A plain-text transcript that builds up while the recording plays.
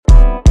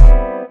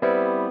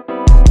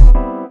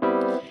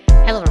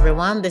Hello,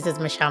 everyone. This is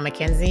Michelle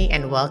McKenzie,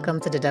 and welcome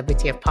to the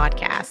WTF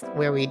podcast,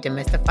 where we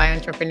demystify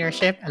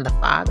entrepreneurship and the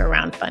fog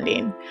around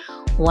funding.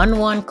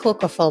 One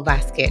cocoa full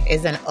basket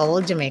is an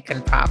old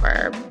Jamaican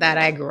proverb that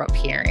I grew up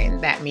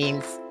hearing that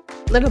means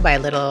little by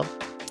little,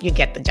 you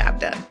get the job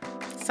done.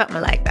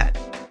 Something like that.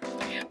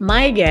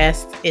 My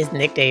guest is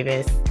Nick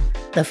Davis,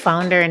 the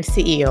founder and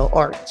CEO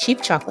or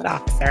Chief Chocolate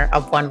Officer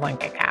of One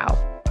Cacao.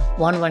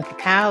 One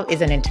Cacao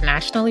is an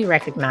internationally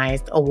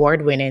recognized,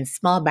 award-winning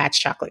small batch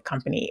chocolate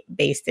company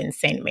based in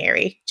St.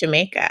 Mary,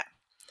 Jamaica.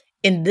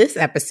 In this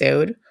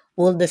episode,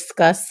 we'll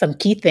discuss some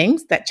key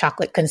things that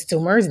chocolate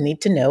consumers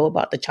need to know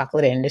about the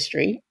chocolate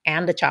industry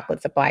and the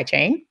chocolate supply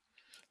chain,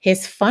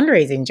 his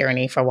fundraising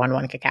journey for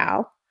One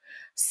Cacao,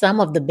 some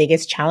of the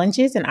biggest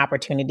challenges and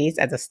opportunities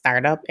as a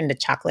startup in the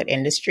chocolate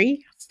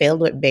industry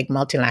filled with big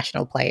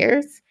multinational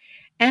players,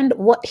 and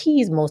what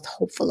he's most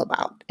hopeful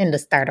about in the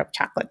startup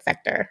chocolate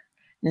sector.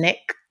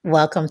 Nick,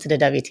 welcome to the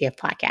WTF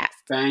podcast.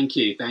 Thank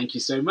you. Thank you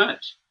so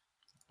much.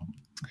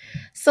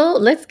 So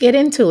let's get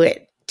into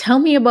it. Tell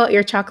me about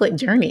your chocolate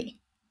journey.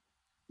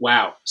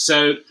 Wow.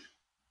 So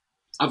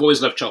I've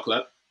always loved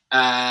chocolate.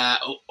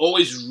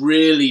 Always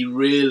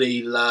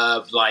really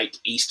loved like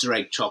Easter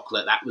egg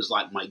chocolate. That was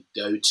like my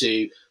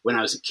go-to when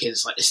I was a kid.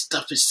 It's like, this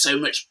stuff is so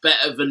much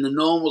better than the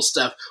normal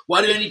stuff.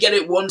 Why do you only get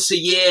it once a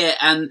year?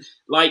 And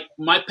like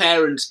my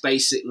parents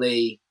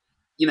basically,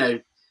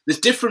 there's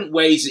different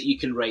ways that you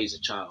can raise a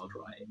child,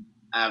 right?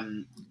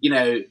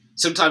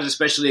 Sometimes,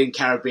 especially in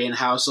Caribbean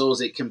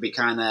households, it can be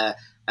kind of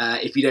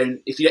if you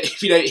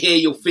don't hear,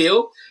 you'll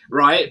feel,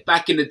 right?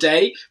 Back in the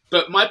day,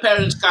 but my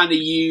parents kind of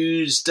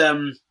used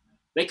a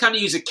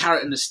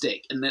carrot and a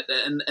stick, and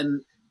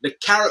the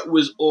carrot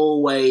was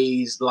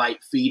always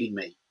like feeding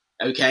me.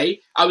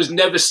 Okay, I was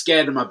never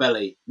scared of my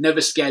belly,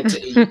 never scared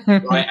to eat,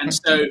 right? And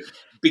so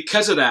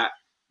because of that,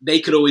 they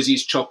could always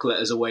use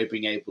chocolate as a way of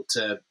being able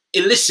to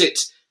elicit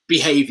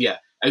behavior,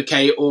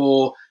 okay?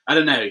 Or I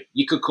don't know,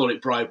 you could call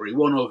it bribery,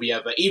 one or the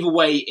other. Either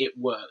way, it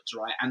worked,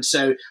 right? And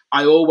so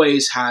I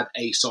always had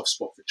a soft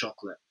spot for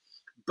chocolate.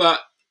 But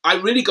I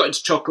really got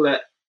into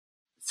chocolate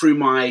through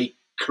my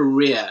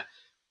career.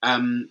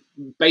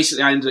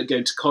 Basically, I ended up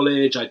going to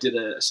college. I did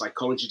a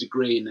psychology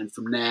degree, and then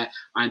from there,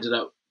 I ended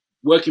up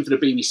working for the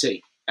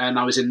BBC. And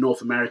I was in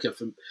North America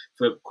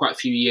for quite a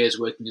few years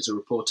working as a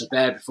reporter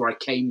there before I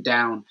came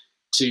down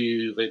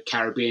to the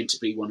Caribbean to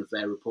be one of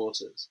their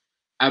reporters.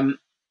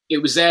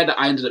 It was there that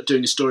I ended up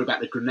doing a story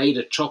about the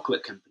Grenada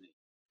Chocolate Company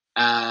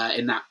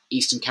in that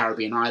Eastern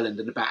Caribbean island,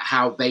 and about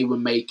how they were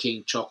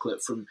making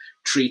chocolate from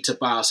tree to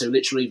bar. So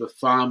literally the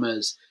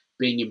farmers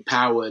being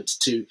empowered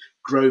to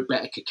grow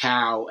better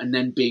cacao and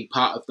then being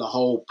part of the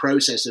whole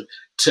process of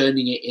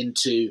turning it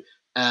into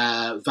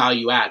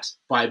value add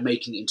by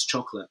making it into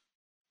chocolate.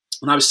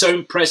 And I was so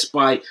impressed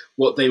by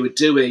what they were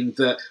doing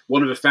that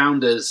one of the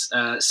founders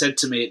said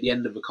to me at the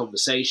end of the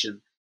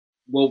conversation,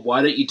 well,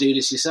 why don't you do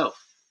this yourself?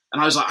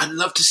 And I was like, I'd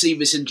love to see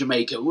this in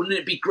Jamaica. Wouldn't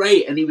it be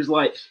great? And he was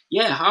like,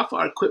 yeah, half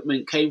our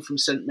equipment came from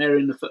St.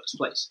 Mary in the first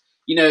place.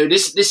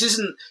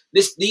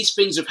 These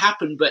things have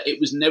happened, but it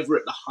was never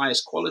at the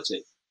highest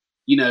quality,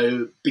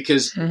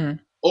 because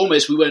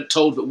almost we weren't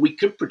told that we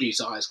could produce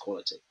the highest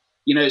quality.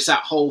 It's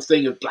that whole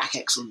thing of black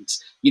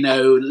excellence,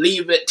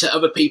 leave it to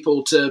other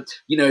people to,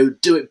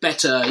 do it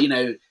better.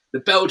 The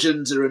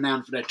Belgians are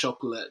renowned for their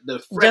chocolate. The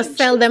French, just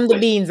sell them the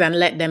beans and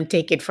let them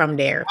take it from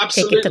there.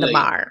 Absolutely. Take it to the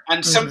bar.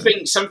 And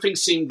something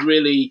seemed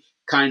really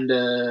kind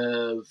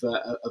of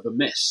a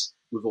miss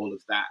with all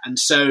of that. And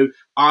so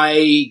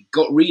I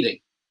got reading.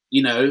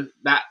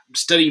 That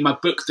studying my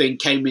book thing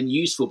came in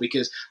useful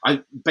because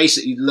I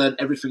basically learned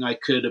everything I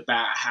could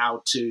about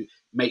how to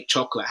make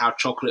chocolate, how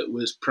chocolate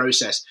was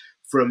processed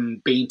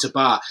from bean to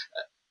bar.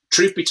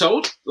 Truth be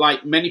told,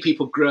 like many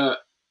people grew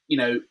up,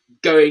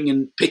 going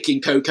and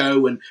picking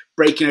cocoa and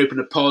breaking open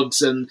the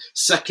pods and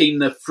sucking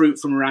the fruit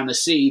from around the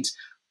seeds.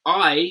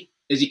 I,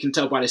 as you can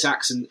tell by this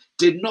accent,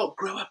 did not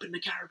grow up in the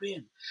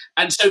Caribbean.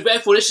 And so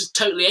therefore, this is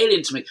totally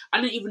alien to me. I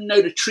didn't even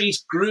know the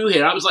trees grew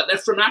here. I was like, they're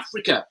from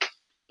Africa.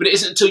 But it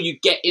isn't until you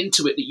get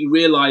into it that you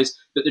realize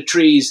that the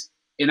trees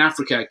in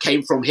Africa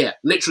came from here,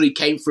 literally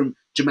came from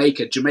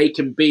Jamaica.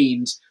 Jamaican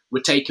beans were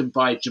taken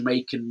by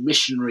Jamaican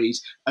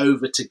missionaries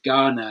over to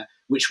Ghana,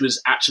 which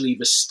was actually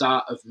the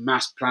start of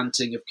mass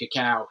planting of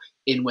cacao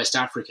in West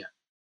Africa.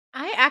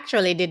 I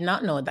actually did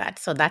not know that.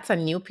 So that's a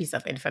new piece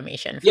of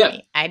information for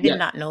me. I did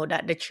not know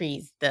that the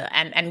trees,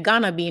 and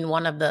Ghana being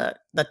one of the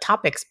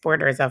top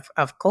exporters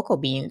of cocoa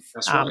beans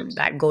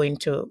that go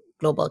into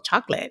global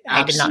chocolate.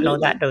 Absolutely. I did not know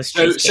that those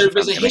trees came from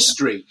there's a Jamaica.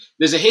 history.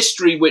 There's a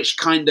history which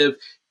kind of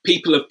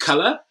people of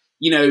color,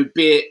 be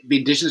it the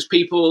indigenous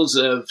peoples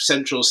of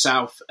Central,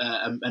 South,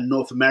 and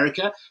North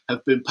America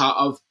have been part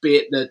of, be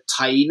it the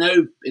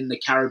Taino in the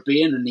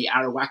Caribbean and the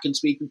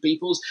Arawakan-speaking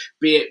peoples,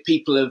 be it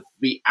people of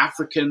the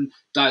African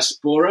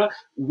diaspora.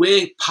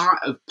 We're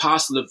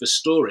parcel of the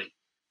story,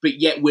 but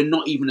yet we're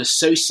not even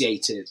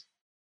associated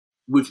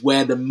with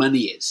where the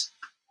money is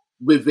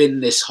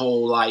within this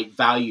whole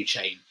value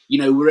chain.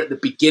 We're at the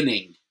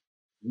beginning,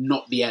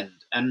 not the end.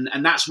 And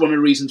that's one of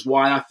the reasons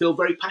why I feel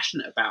very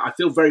passionate about. I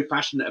feel very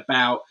passionate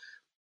about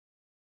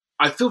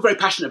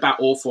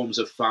all forms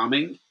of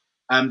farming,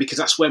 because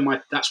that's where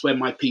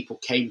my people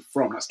came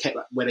from. That's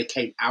where they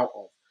came out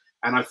of,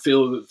 and I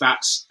feel that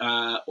that's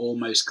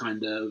almost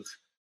kind of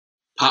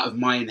part of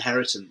my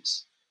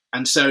inheritance.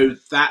 And so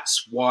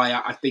that's why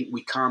I think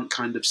we can't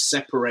kind of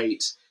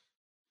separate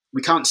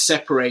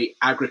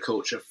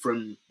agriculture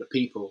from the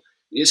people.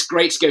 It's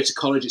great to go to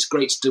college. It's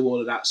great to do all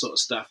of that sort of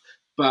stuff.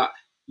 But,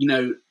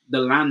 the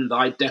land,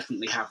 I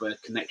definitely have a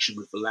connection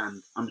with the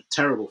land. I'm a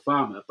terrible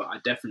farmer, but I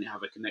definitely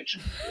have a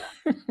connection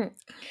with the land.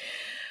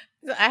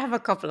 So I have a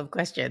couple of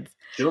questions.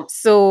 Sure.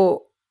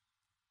 So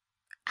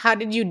how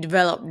did you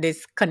develop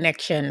this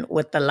connection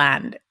with the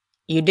land?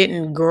 You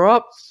didn't grow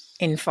up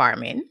in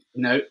farming.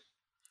 No.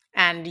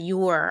 And you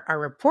were a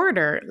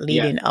reporter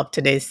leading up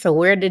to this. So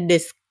where did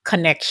this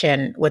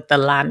connection with the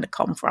land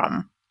come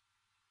from?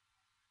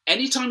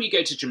 Anytime you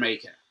go to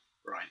Jamaica,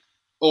 right,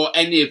 or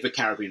any of the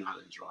Caribbean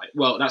islands, right?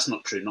 Well, that's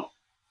not true, not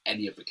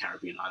any of the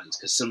Caribbean islands,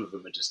 because some of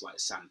them are just like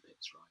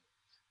sandpits, right?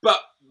 But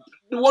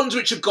the ones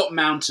which have got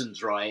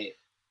mountains, right?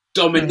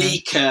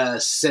 Dominica,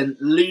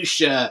 St.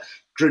 Lucia,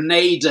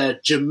 Grenada,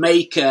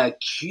 Jamaica,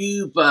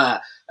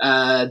 Cuba,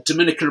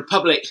 Dominican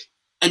Republic,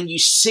 and you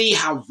see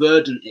how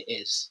verdant it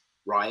is,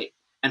 right?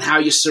 And how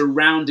you're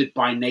surrounded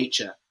by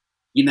nature.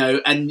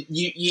 And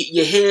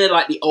you hear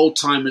like the old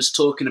timers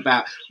talking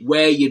about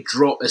where you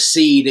drop a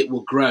seed, it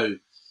will grow.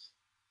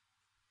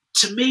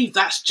 To me,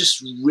 that's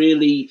just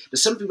really,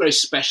 there's something very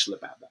special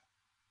about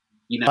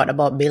that.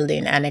 About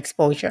building and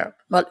exposure.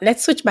 But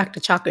let's switch back to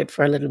chocolate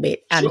for a little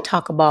bit and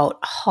talk about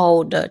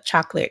how the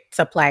chocolate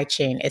supply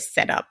chain is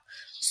set up.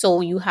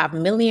 So you have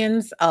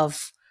millions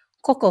of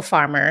cocoa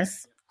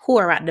farmers who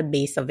are at the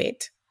base of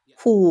it,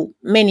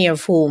 many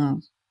of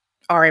whom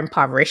are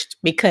impoverished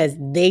because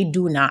they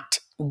do not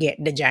get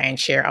the giant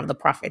share of the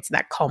profits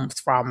that comes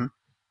from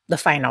the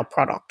final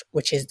product,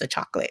 which is the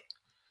chocolate.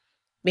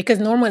 Because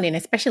normally, and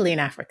especially in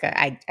Africa,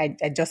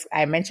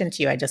 I mentioned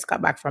to you, I just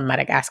got back from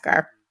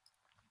Madagascar,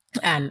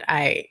 and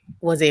I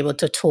was able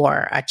to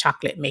tour a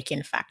chocolate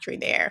making factory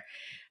there.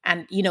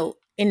 And,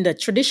 in the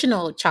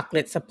traditional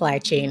chocolate supply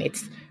chain,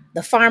 it's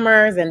the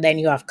farmers, and then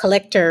you have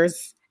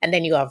collectors, and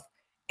then you have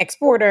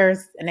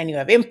exporters, and then you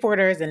have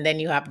importers, and then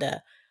you have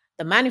the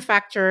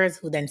manufacturers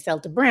who then sell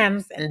to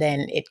brands, and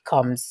then it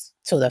comes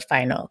to the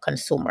final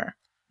consumer.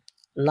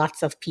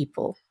 Lots of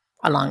people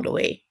along the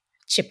way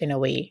chipping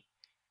away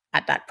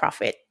at that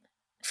profit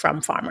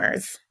from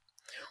farmers.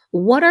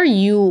 What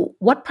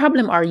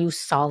problem are you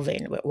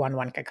solving with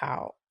 1-1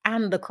 Cacao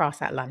and the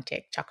Cross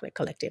Atlantic Chocolate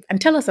Collective?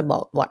 And tell us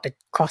about what the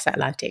Cross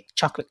Atlantic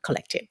Chocolate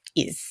Collective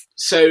is.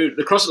 So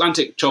the Cross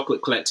Atlantic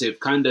Chocolate Collective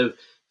kind of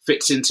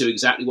fits into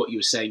exactly what you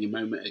were saying a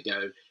moment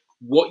ago.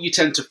 What you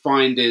tend to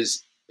find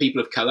is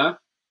people of colour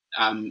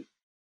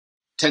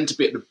tend to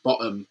be at the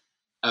bottom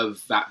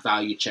of that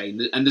value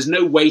chain. And there's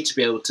no way to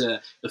be able to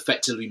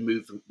effectively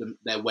move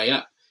their way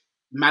up.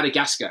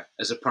 Madagascar,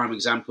 as a prime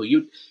example,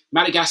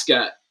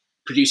 Madagascar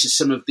produces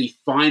some of the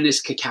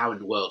finest cacao in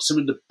the world, some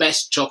of the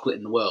best chocolate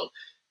in the world.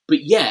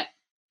 But yet,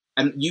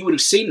 and you would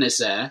have seen this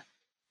there,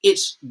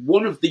 it's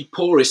one of the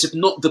poorest, if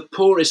not the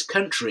poorest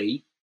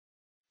country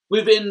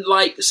within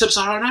like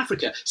sub-Saharan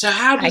Africa. So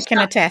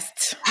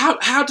attest.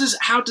 How does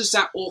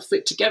that all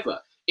fit together?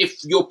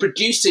 If you're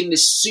producing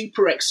this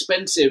super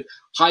expensive,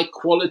 high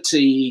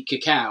quality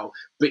cacao,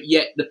 but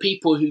yet the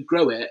people who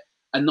grow it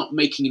are not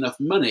making enough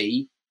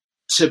money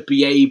to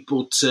be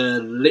able to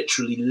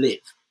literally live.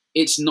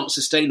 It's not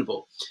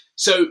sustainable.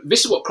 So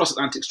this is what Cross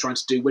Atlantic's trying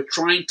to do. We're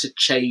trying to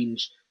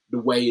change the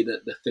way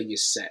that the thing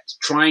is set,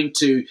 trying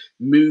to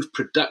move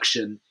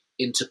production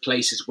into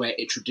places where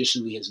it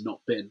traditionally has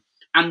not been.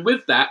 And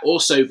with that,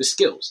 also the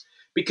skills,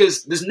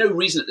 because there's no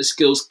reason that the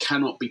skills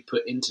cannot be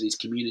put into these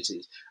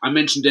communities. I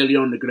mentioned earlier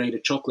on the Grenada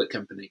Chocolate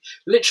Company.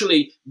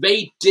 Literally,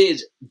 they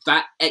did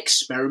that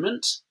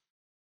experiment,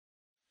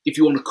 if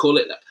you want to call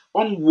it that,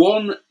 on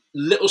one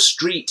little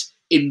street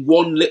in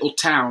one little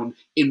town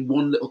in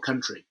one little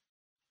country.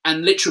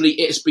 And literally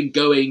it has been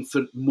going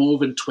for more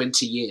than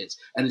 20 years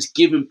and has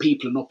given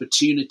people an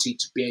opportunity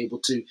to be able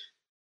to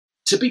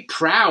be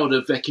proud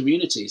of their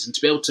communities and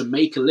to be able to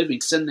make a living,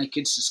 send their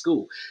kids to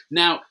school.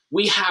 Now,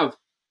 we have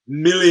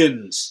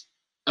millions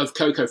of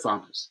cocoa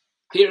farmers.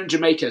 Here in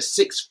Jamaica,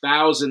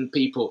 6,000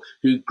 people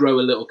who grow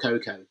a little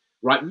cocoa,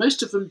 right?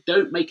 Most of them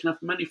don't make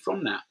enough money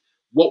from that.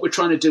 What we're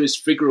trying to do is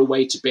figure a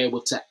way to be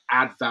able to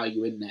add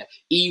value in there,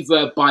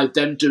 either by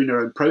them doing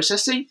their own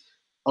processing.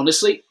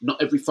 Honestly,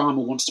 not every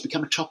farmer wants to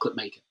become a chocolate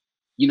maker.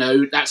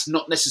 That's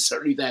not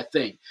necessarily their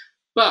thing.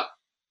 But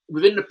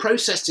within the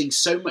processing,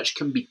 so much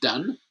can be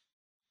done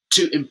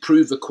to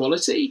improve the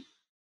quality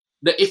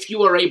that if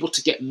you are able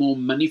to get more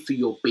money for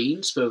your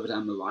beans further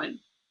down the line,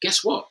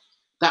 guess what?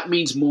 That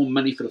means more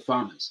money for the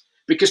farmers.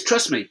 Because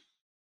trust me,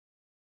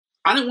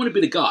 I don't want to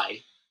be the guy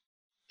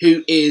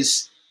who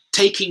is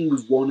taking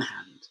with one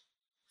hand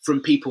from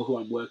people who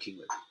I'm working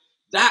with.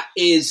 That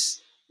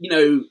is,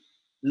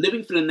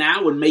 living for the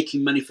now and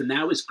making money for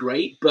now is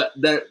great, but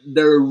there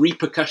are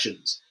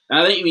repercussions. And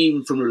I think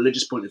even from a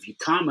religious point of view,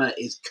 karma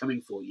is coming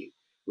for you,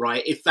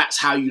 right? If that's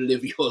how you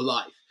live your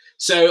life.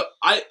 So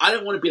I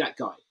don't want to be that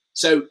guy.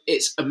 So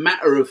it's a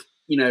matter of,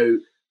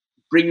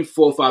 bringing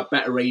forth our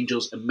better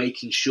angels and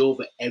making sure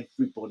that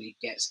everybody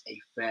gets a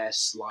fair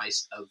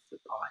slice of the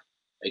pie.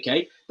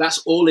 Okay? That's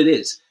all it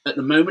is. At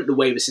the moment, the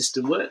way the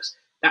system works,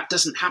 that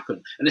doesn't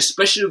happen. And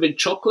especially within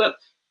chocolate,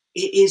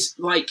 it is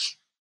like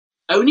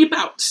only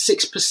about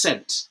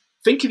 6%.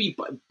 Think of you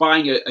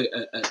buying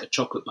a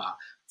chocolate bar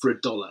for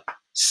 $1.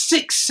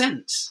 6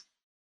 cents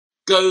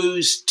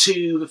goes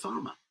to the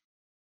farmer.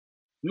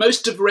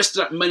 Most of the rest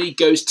of that money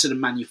goes to the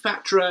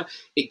manufacturer.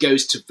 It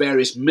goes to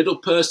various middle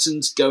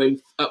persons going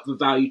up the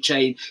value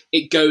chain.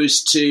 It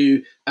goes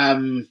to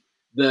it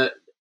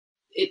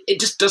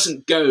just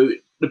doesn't go,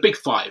 the big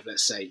five,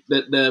 let's say,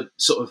 the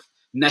sort of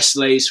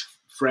Nestle's,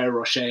 Ferrero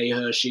Rocher,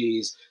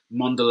 Hershey's,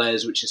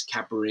 Mondelez, which is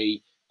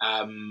Cadbury,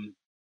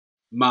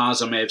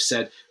 Mars, I may have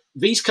said.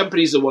 These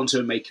companies are the ones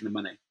who are making the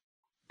money.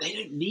 They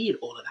don't need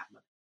all of that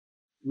money.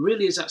 It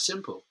really is that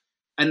simple.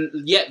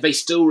 And yet they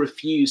still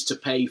refuse to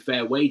pay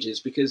fair wages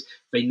because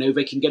they know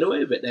they can get away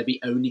with it. They're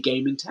the only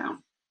game in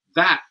town.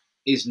 That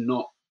is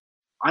not,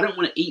 I don't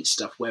want to eat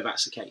stuff where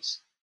that's the case.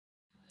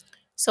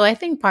 So I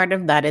think part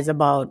of that is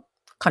about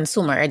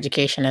consumer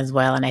education as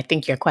well. And I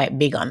think you're quite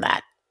big on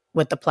that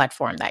with the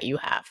platform that you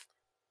have.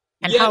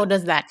 And how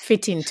does that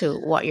fit into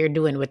what you're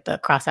doing with the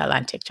Cross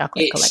Atlantic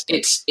Chocolate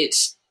Collective?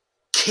 It's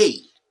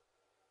key.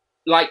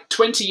 Like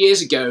 20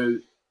 years ago,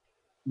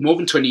 more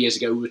than 20 years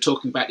ago, we were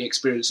talking about the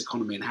experience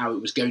economy and how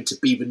it was going to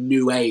be the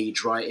new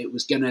age, right? It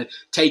was going to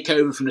take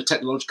over from the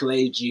technological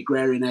age, the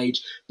agrarian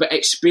age. But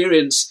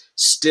experience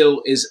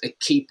still is a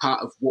key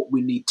part of what we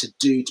need to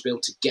do to be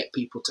able to get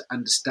people to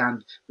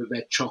understand that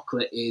their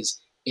chocolate is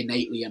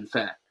innately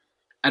unfair.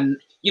 And,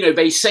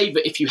 they say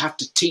that if you have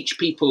to teach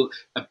people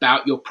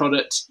about your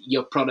product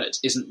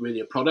isn't really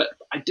a product.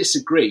 I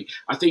disagree.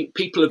 I think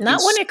people have... Not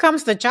when it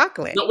comes to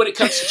chocolate. Not when it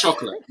comes to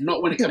chocolate.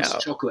 Not when it comes to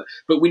chocolate.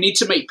 But we need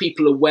to make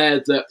people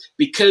aware that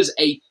because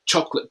a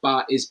chocolate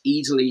bar is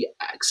easily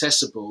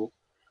accessible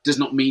does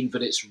not mean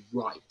that it's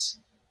right.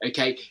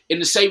 Okay? In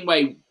the same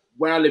way,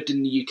 where I lived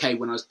in the UK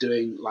when I was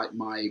doing like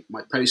my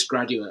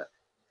postgraduate,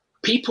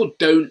 people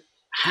don't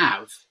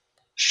have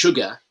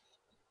sugar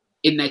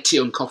in their tea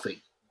and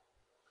coffee.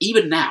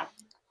 Even now,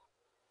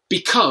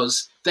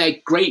 because their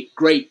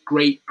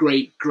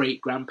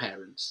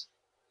great-great-great-great-great-grandparents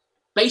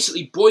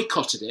basically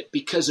boycotted it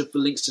because of the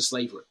links to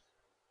slavery.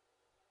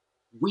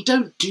 We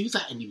don't do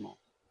that anymore.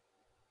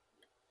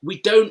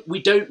 We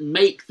don't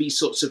make these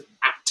sorts of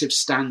active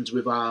stands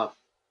with our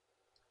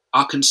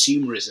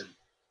consumerism,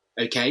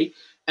 okay?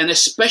 And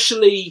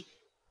especially,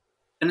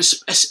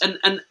 it's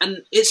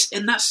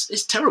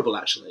terrible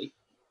actually.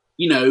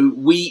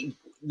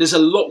 There's a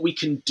lot we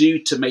can do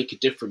to make a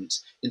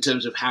difference in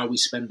terms of how we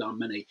spend our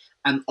money,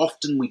 and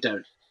often we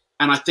don't.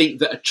 And I think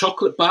that a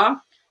chocolate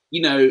bar,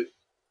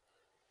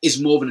 is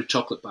more than a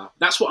chocolate bar.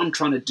 That's what I'm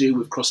trying to do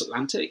with Cross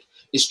Atlantic,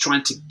 is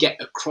trying to get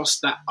across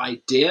that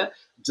idea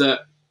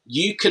that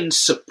you can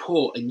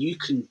support and you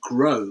can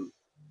grow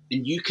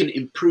and you can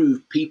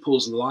improve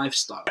people's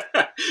lifestyle.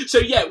 So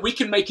yeah, we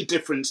can make a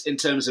difference in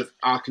terms of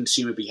our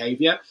consumer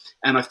behavior.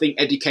 And I think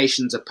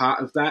education's a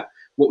part of that.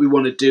 What we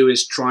want to do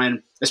is try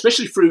and,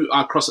 especially through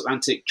our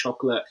cross-Atlantic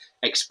chocolate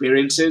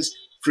experiences,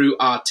 through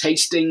our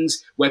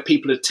tastings, where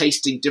people are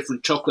tasting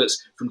different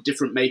chocolates from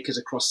different makers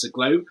across the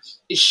globe,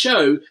 is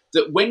show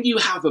that when you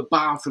have a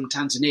bar from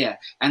Tanzania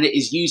and it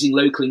is using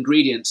local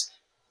ingredients,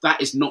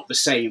 that is not the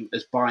same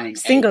as buying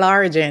single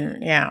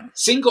origin, yeah.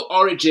 Single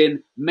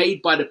origin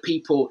made by the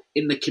people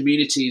in the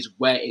communities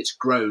where it's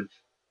grown.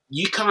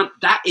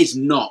 That is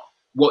not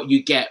what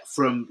you get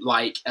from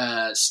like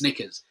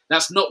Snickers.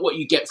 That's not what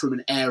you get from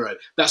an Aero.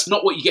 That's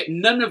not what you get.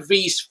 None of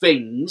these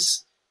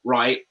things,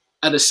 right,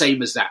 are the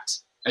same as that,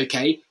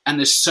 okay? And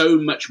there's so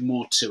much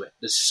more to it.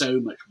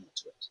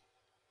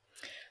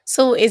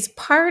 So is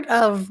part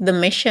of the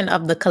mission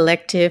of the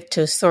collective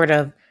to sort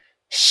of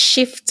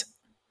shift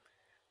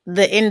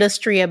the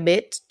industry a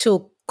bit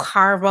to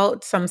carve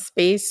out some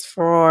space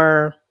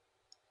for,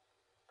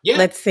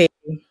 let's say...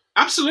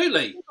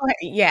 Absolutely.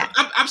 Yeah.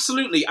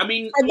 Absolutely. I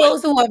mean... For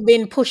those who have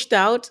been pushed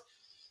out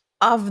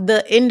of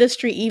the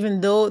industry,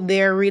 even though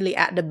they're really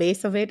at the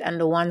base of it, and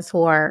the ones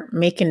who are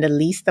making the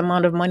least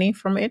amount of money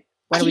from it.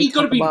 When we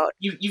talk about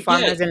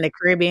farmers in the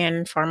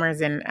Caribbean,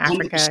 farmers in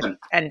Africa, 100%.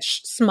 And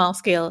small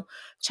scale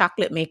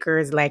chocolate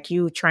makers like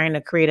you trying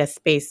to create a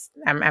space.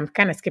 I'm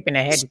kind of skipping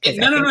ahead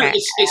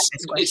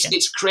because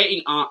it's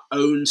creating our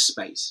own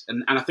space,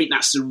 and I think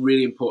that's a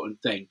really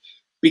important thing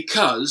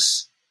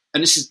because.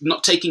 And this is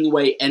not taking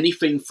away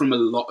anything from a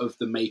lot of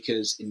the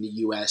makers in the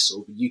US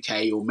or the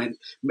UK or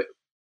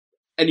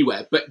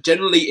anywhere, but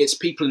generally it's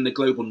people in the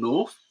global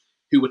north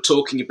who are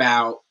talking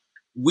about,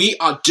 we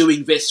are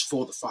doing this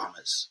for the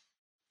farmers,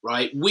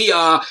 right? We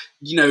are,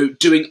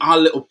 doing our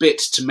little bit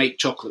to make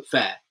chocolate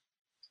fair.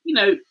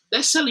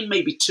 They're selling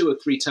maybe 2 or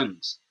 3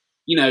 tons.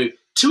 2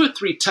 or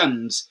 3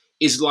 tons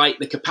is like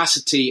the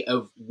capacity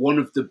of one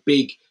of the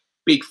big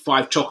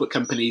 5 chocolate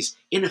companies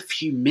in a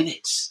few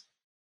minutes.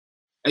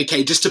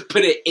 Okay, just to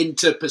put it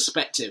into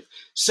perspective.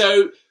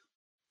 So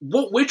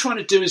what we're trying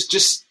to do is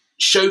just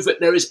show that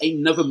there is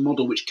another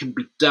model which can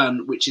be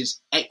done, which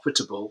is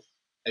equitable,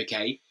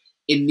 okay,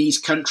 in these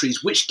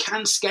countries, which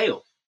can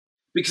scale.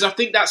 Because I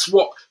think that's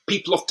what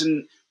people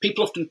often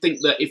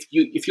think, that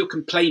if you're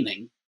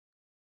complaining,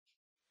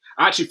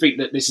 I actually think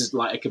that this is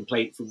like a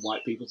complaint from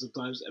white people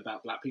sometimes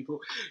about black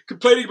people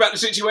complaining about the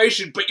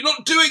situation, but you're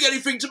not doing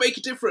anything to make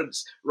a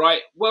difference,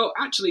 right? Well,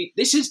 actually,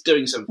 this is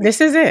doing something.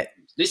 This is it.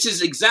 This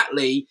is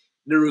exactly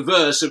the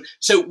reverse of.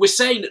 So we're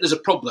saying that there's a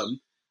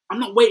problem. I'm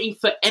not waiting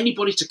for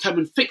anybody to come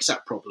and fix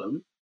that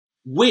problem.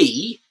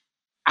 We,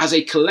 as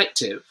a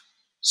collective,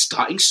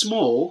 starting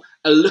small,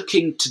 are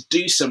looking to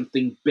do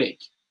something big.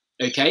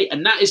 Okay,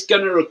 and that is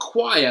going to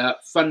require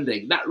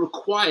funding. That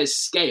requires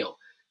scale.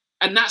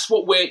 And that's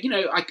what we're,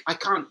 I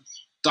can't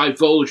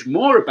divulge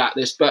more about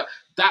this, but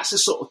that's the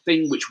sort of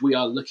thing which we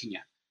are looking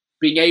at.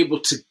 Being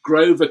able to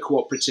grow the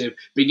cooperative,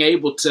 being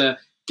able to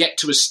get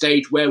to a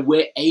stage where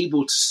we're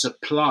able to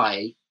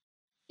supply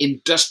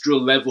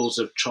industrial levels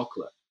of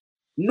chocolate.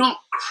 Not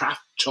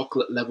craft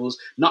chocolate levels,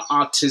 not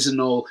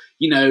artisanal,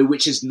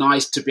 which is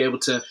nice to be able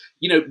to,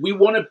 we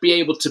want to be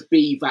able to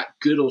be that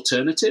good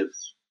alternative,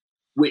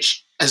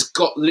 which has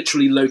got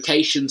literally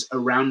locations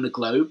around the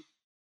globe,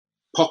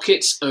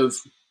 pockets of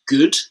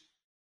good,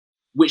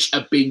 which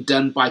are being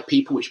done by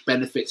people which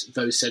benefits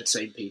those said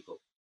same people.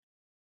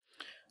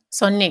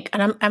 So Nick,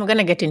 and I'm going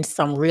to get into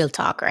some real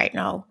talk right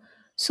now.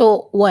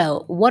 So,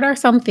 what are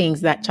some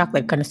things that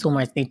chocolate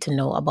consumers need to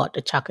know about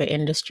the chocolate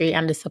industry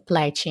and the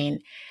supply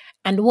chain,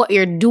 and what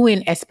you're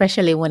doing,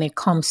 especially when it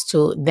comes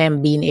to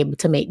them being able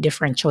to make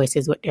different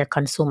choices with their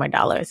consumer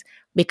dollars?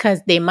 Because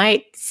they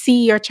might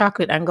see your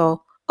chocolate and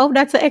go, "Oh,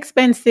 that's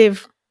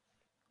expensive."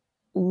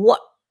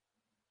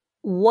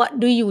 What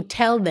do you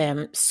tell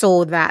them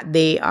so that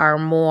they are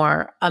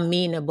more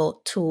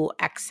amenable to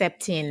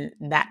accepting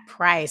that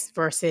price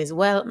versus,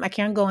 well, I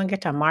can go and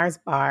get a Mars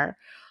bar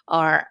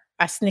or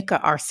a Snicker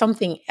or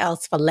something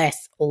else for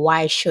less.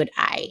 Why should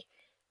I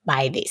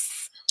buy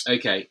this?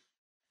 Okay.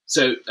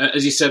 So,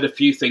 as you said, a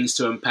few things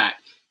to unpack.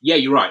 Yeah,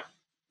 you're right.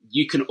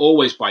 You can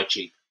always buy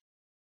cheap.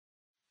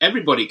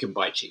 Everybody can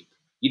buy cheap.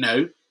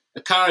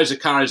 A car is a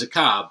car is a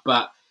car,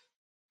 but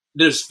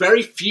there's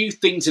very few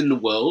things in the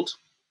world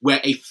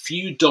where a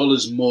few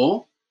dollars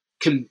more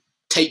can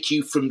take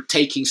you from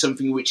taking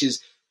something which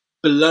is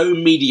below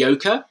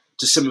mediocre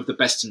to some of the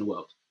best in the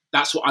world.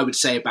 That's what I would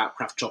say about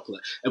craft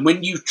chocolate. And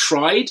when you've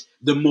tried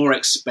the more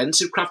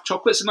expensive craft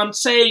chocolates, and I'm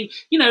saying,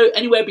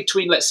 anywhere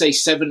between, let's say,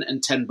 $7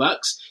 and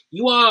 $10,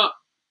 you are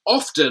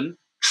often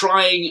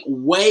trying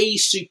way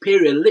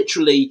superior,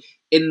 literally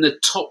in the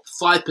top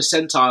 5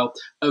 percentile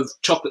of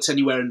chocolates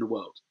anywhere in the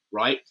world,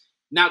 right?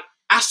 Now,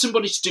 ask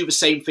somebody to do the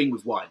same thing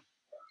with wine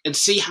and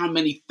see how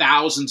many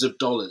thousands of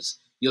dollars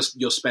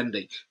you're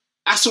spending.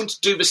 Ask them to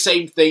do the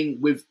same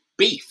thing with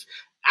beef.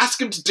 Ask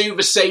them to do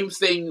the same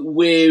thing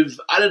with,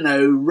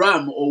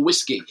 rum or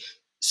whiskey.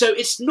 So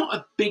it's not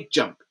a big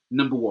jump,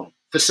 number one,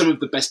 for some of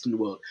the best in the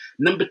world.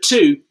 Number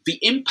two, the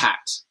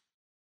impact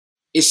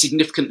is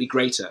significantly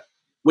greater.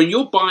 When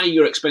you're buying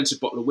your expensive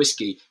bottle of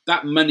whiskey,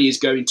 that money is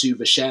going to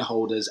the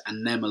shareholders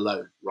and them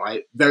alone,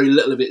 right? Very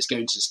little of it's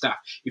going to the staff.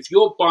 If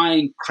you're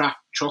buying craft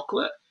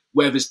chocolate,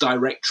 where there's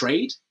direct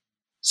trade,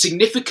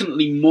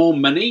 significantly more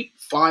money,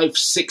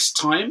 5-6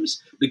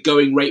 times the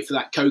going rate for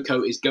that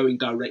cocoa is going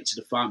direct to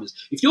the farmers.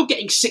 If you're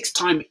getting 6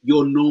 times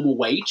your normal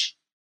wage,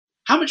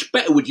 how much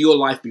better would your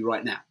life be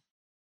right now?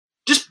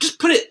 Just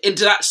put it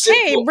into that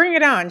simple. Hey, bring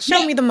it on.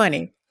 Show me the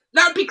money.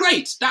 That'd be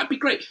great.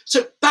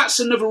 So that's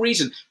another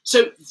reason.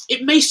 So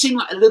it may seem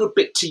like a little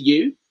bit to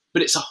you,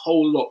 but it's a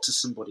whole lot to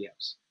somebody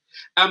else.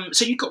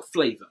 So you've got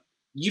flavor.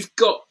 You've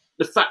got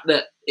the fact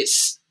that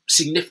it's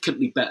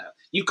significantly better.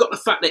 You've got the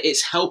fact that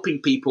it's helping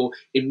people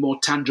in more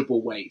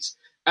tangible ways.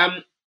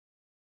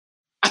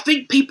 I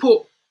think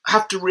people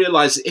have to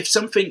realize that if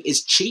something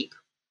is cheap,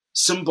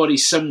 somebody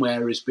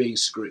somewhere is being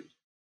screwed.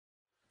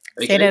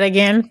 Okay? Say that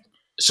again.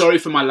 Sorry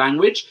for my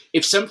language.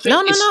 If something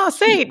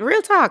say it.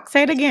 Real talk.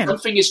 Say it again. If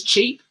something is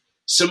cheap,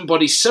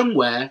 somebody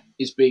somewhere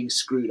is being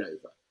screwed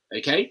over.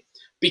 Okay?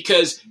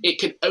 Because it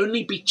can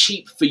only be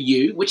cheap for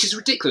you, which is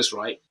ridiculous,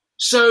 right?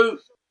 So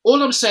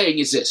all I'm saying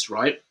is this,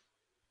 right?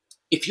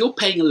 If you're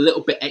paying a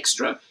little bit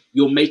extra,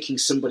 you're making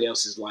somebody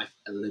else's life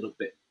a little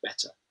bit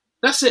better.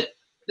 That's it.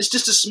 It's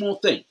just a small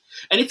thing.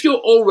 And if you're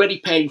already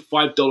paying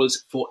 $5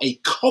 for a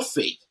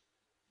coffee,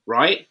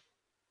 right?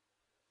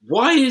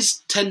 Why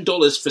is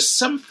 $10 for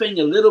something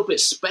a little bit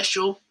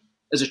special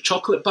as a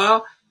chocolate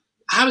bar?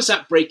 How is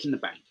that breaking the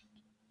bank?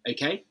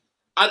 Okay?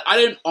 I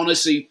don't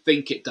honestly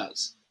think it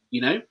does,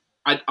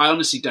 I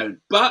honestly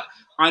don't. But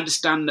I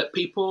understand that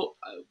people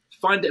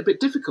find it a bit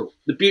difficult.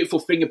 The beautiful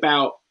thing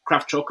about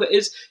craft chocolate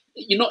is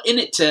you're not in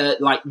it to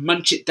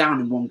munch it down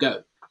in one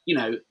go.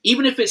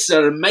 Even if it's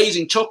an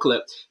amazing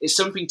chocolate, it's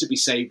something to be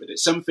savored.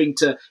 It's something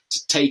to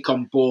take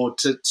on board,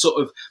 to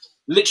sort of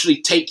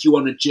literally take you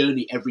on a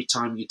journey every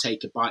time you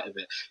take a bite of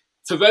it.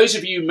 For those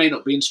of you who may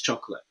not be into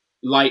chocolate,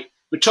 like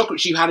the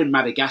chocolates you had in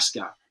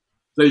Madagascar,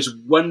 those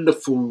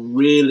wonderful,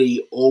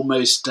 really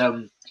almost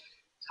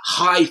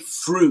high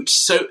fruit,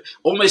 so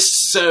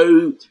almost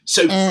so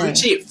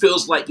fruity. It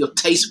feels like your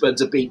taste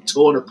buds are being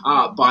torn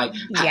apart by.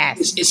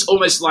 Yes. It's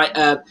almost like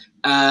a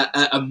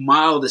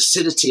mild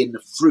acidity in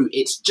the fruit.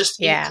 It's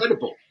just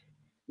incredible.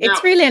 Now,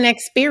 it's really an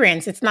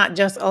experience. It's not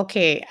just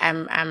okay.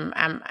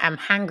 I'm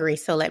hungry,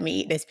 so let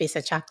me eat this piece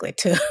of chocolate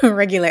to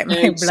regulate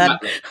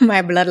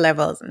my blood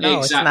levels. No,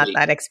 It's not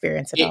that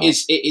experience at all.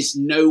 It is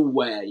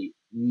nowhere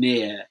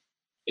near.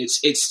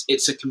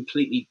 It's a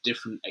completely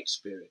different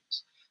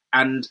experience,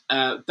 and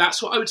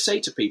that's what I would say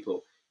to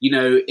people.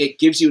 It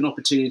gives you an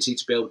opportunity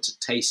to be able to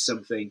taste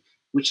something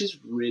which is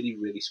really,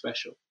 really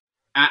special.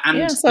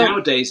 And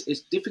nowadays,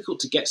 it's difficult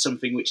to get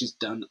something which is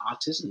done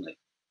artisanally.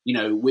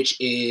 Which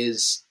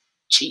is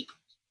cheap.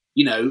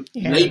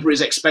 Labor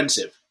is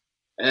expensive.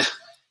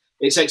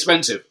 It's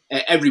expensive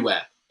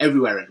everywhere in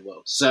the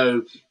world.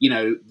 So,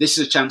 this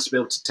is a chance to be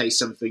able to taste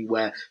something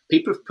where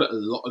people have put a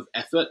lot of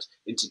effort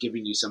into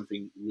giving you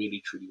something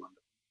really, truly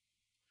wonderful.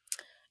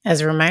 As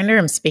a reminder,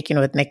 I'm speaking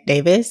with Nick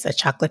Davis, a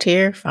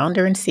chocolatier,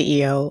 founder and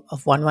CEO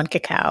of 11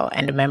 Cacao,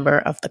 and a member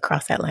of the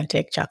Cross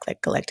Atlantic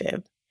Chocolate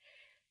Collective.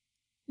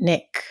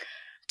 Nick,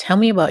 tell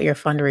me about your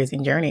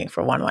fundraising journey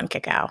for 11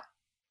 Cacao.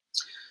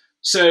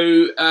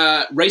 So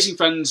raising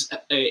funds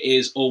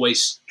is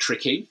always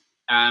tricky,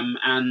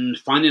 and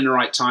finding the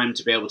right time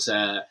to be able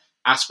to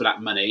ask for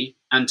that money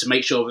and to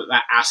make sure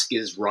that ask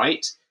is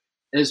right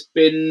has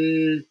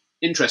been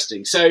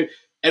interesting. So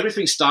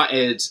everything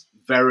started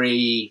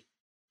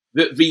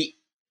the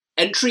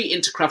entry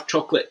into craft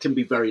chocolate can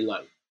be very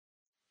low.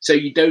 So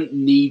you don't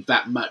need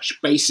that much.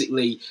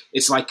 Basically,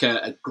 it's like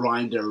a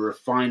grinder, a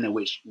refiner,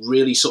 which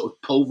really sort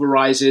of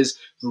pulverizes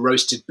the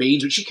roasted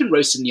beans, which you can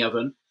roast in the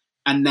oven,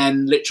 and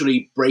then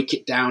literally break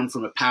it down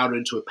from a powder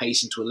into a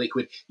paste into a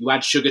liquid. You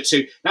add sugar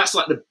to. That's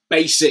like the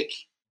basic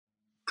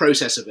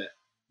process of it.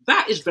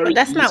 That is very. But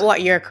that's easy. Not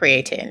what you're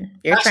creating.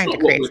 You're trying to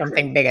create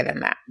something bigger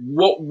than that.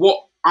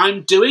 What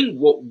I'm doing,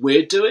 what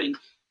we're doing,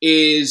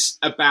 is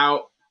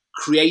about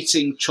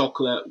creating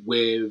chocolate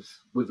with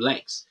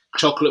legs.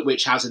 Chocolate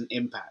which has an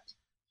impact.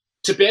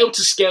 To be able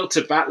to scale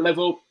to that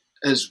level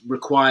has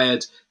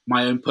required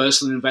my own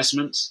personal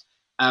investments.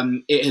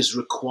 It has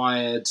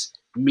required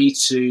me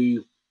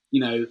to,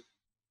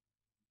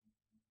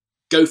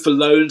 go for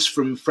loans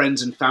from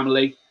friends and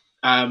family.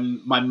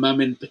 My mum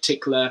in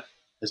particular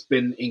has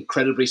been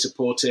incredibly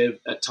supportive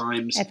at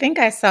times. I think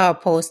I saw a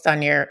post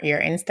on your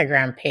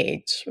Instagram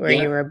page where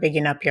you were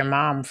bigging up your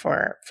mom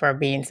for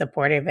being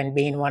supportive and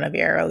being one of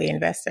your early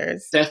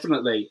investors.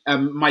 Definitely.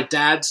 My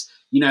dad's,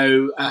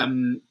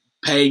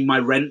 paying my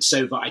rent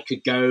so that I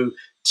could go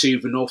to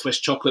the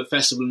Northwest Chocolate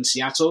Festival in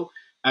Seattle,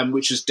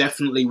 which was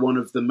definitely one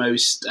of the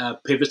most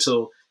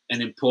pivotal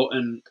and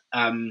important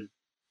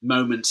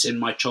moments in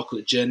my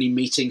chocolate journey,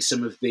 meeting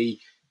some of the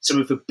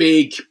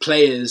big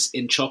players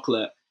in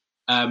chocolate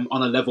on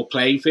a level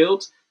playing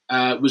field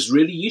was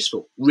really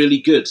useful, really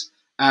good.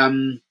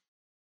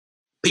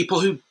 People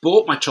who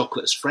bought my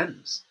chocolate as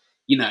friends,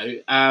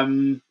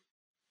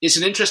 it's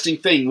an interesting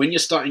thing when you're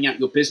starting out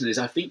your business.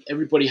 I think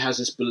everybody has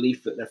this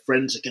belief that their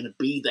friends are going to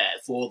be there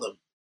for them.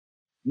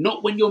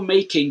 Not when you're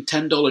making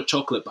 $10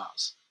 chocolate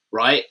bars,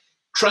 right?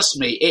 Trust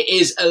me, it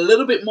is a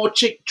little bit more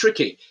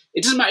tricky.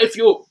 It doesn't matter if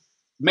you're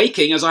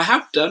making, as I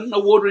have done,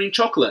 award-winning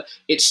chocolate.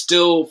 It's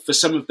still, for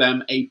some of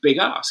them, a big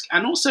ask.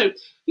 And also,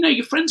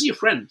 your friends are your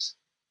friends.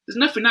 There's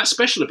nothing that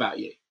special about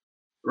you,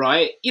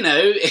 right?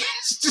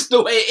 It's just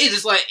the way it is.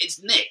 It's like,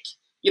 it's Nick.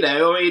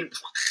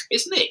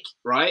 It's Nick,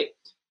 right?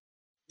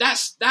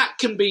 That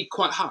can be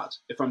quite hard,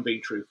 if I'm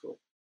being truthful.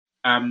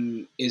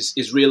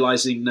 Is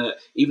realizing that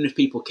even if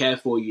people care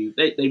for you,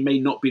 they may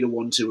not be the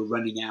ones who are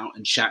running out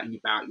and shouting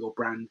about your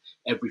brand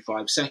every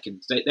 5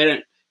 seconds. They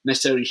don't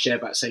necessarily share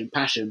that same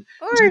passion.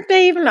 Or if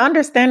they even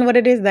understand what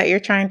it is that you're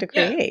trying to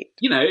create.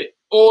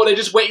 Or they're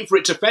just waiting for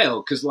it to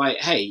fail because,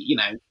 hey,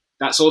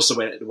 that's also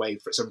a way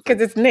for something.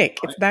 Because it's Nick.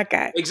 Right? It's that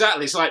guy.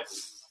 Exactly. It's like,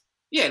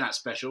 yeah, that's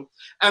special.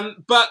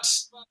 But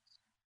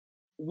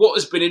what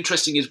has been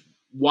interesting is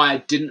why I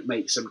didn't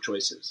make some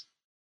choices.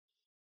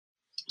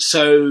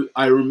 So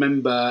I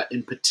remember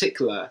in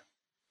particular,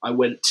 I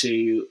went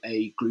to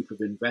a group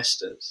of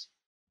investors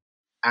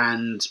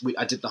and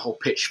I did the whole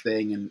pitch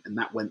thing and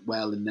that went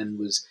well, and then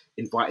was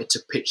invited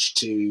to pitch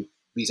to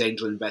these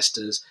angel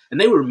investors,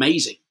 and they were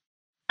amazing.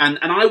 And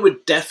I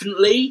would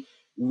definitely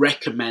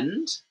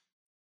recommend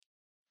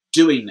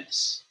doing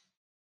this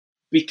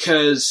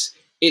because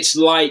it's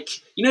like,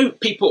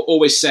 people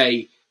always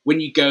say, when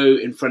you go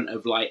in front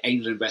of like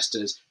angel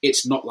investors,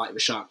 it's not like the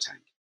Shark Tank.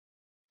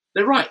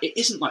 They're right. It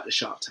isn't like the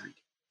Shark Tank.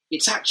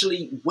 It's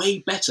actually way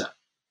better.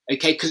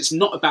 Okay. Because it's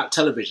not about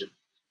television.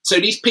 So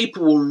these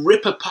people will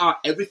rip apart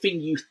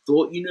everything you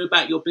thought you knew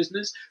about your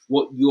business,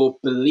 what your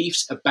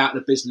beliefs about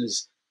the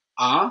business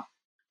are.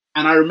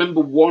 And I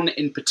remember one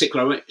in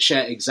particular, I won't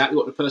share exactly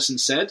what the person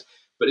said,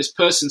 but this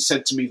person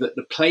said to me that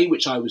the play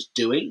which I was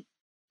doing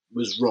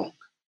was wrong.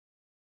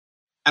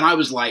 And I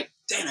was like,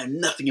 they know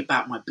nothing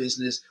about my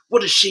business.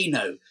 What does she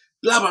know?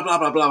 Blah, blah, blah,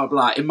 blah, blah, blah,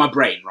 blah, in my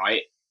brain,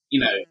 right?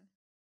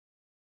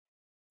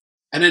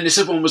 And then this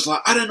other one was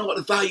like, I don't know what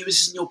the value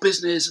is in your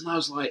business. And I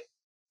was like,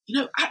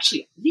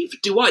 actually, neither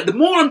do I. The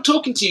more I'm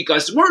talking to you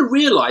guys, the more I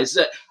realize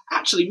that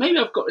actually maybe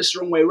I've got this the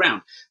wrong way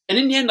around. And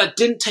in the end, I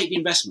didn't take the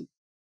investment.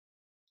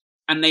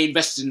 And they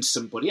invested in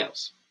somebody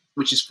else,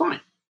 which is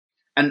fine.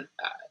 And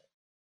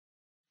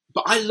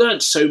but I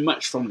learned so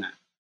much from that.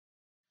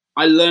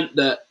 I learned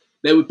that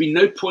there would be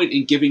no point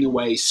in giving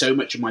away so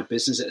much of my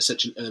business at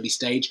such an early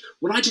stage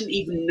when I didn't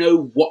even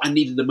know what I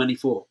needed the money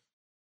for.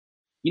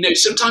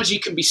 Sometimes you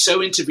can be so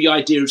into the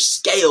idea of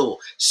scale,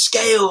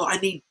 I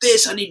need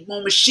this, I need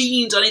more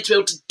machines, I need to be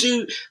able to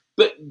do,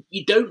 but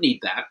you don't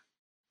need that.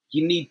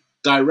 You need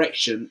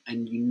direction,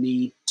 and you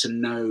need to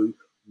know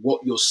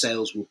what your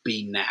sales will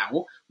be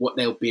now, what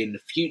they'll be in the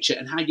future,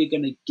 and how you're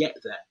going to get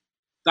there.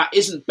 That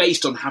isn't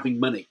based on having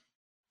money.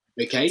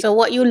 Okay. So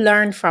what you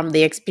learned from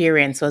the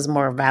experience was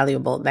more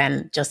valuable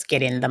than just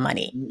getting the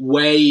money.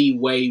 Way,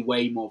 way,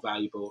 way more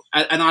valuable.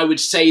 And I would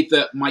say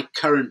that my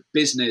current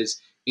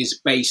business is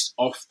based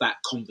off that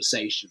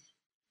conversation.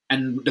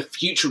 And the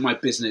future of my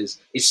business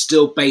is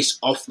still based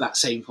off that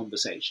same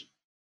conversation.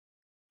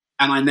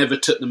 And I never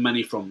took the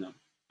money from them.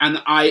 And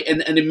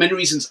in many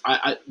reasons,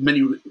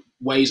 many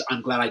ways,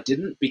 I'm glad I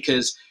didn't,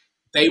 because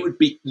they would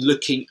be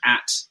looking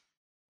at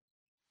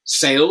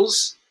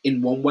sales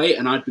in one way,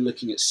 and I'd be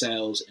looking at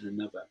sales in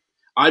another.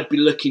 I'd be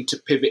looking to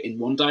pivot in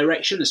one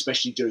direction,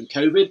 especially during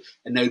COVID,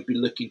 and they'd be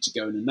looking to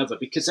go in another,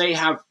 because they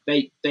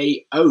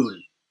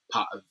own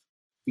part of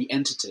the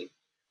entity,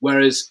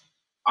 whereas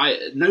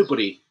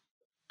nobody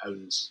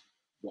owns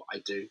what I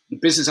do. The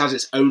business has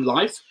its own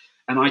life,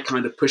 and I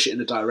kind of push it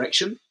in a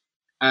direction.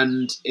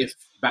 And if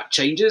that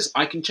changes,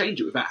 I can change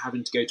it without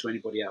having to go to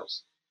anybody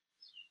else.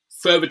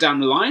 Further down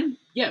the line,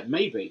 yeah,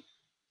 maybe.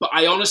 But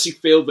I honestly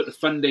feel that the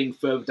funding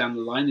further down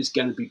the line is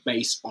going to be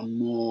based on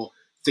more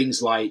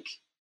things like,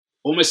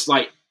 almost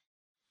like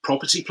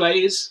property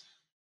plays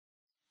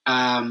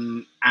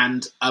and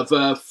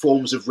other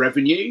forms of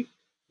revenue,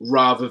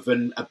 rather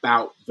than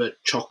about the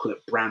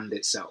chocolate brand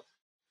itself.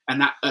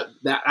 And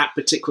that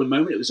particular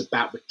moment, it was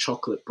about the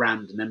chocolate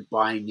brand and then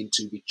buying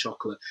into the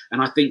chocolate.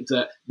 And I think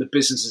that the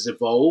business has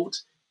evolved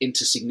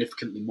into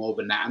significantly more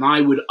than that. And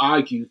I would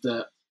argue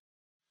that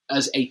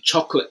as a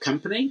chocolate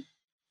company,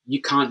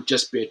 you can't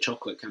just be a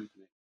chocolate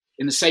company.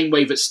 In the same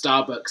way that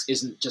Starbucks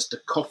isn't just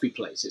a coffee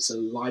place, it's a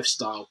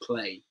lifestyle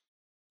play,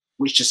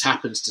 which just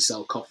happens to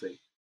sell coffee.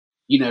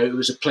 It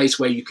was a place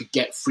where you could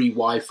get free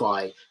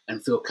Wi-Fi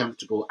and feel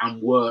comfortable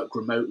and work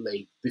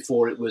remotely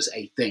before it was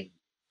a thing,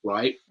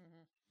 right?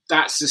 Mm-hmm.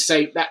 That's the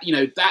same,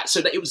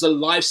 so that it was a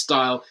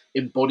lifestyle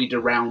embodied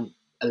around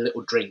a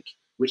little drink,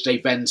 which they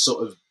then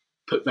sort of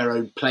put their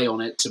own play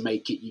on it to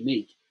make it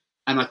unique.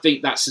 And I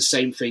think that's the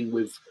same thing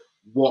with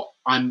what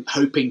I'm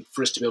hoping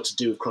for us to be able to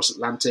do across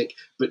Atlantic,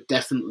 but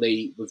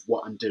definitely with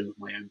what I'm doing with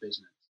my own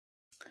business.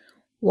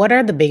 What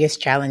are the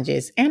biggest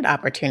challenges and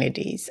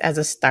opportunities as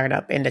a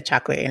startup in the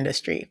chocolate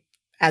industry,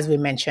 as we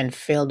mentioned,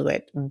 filled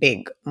with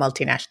big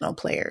multinational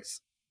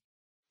players?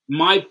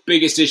 My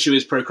biggest issue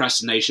is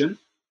procrastination.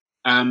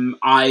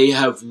 I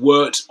have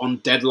worked on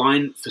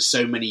deadline for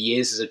so many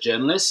years as a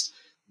journalist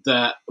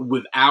that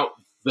without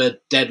the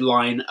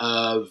deadline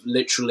of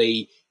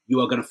literally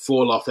you are going to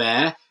fall off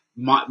air,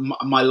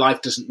 my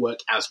life doesn't work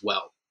as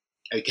well.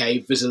 Okay,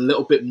 there's a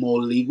little bit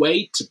more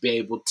leeway to be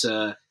able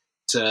to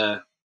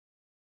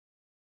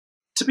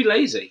be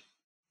lazy.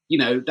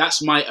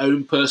 That's my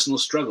own personal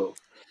struggle,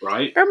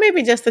 right? Or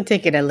maybe just to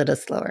take it a little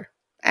slower.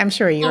 I'm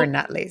sure you're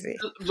not lazy.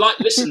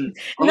 Listen,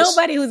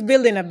 nobody who's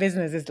building a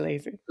business is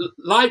lazy.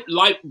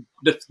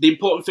 The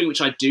important thing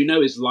which I do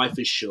know is life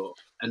is short,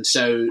 and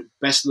so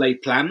best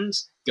laid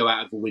plans go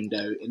out of the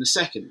window in a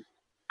second.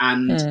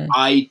 And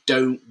I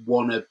don't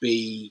want to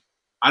be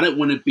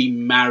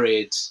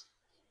married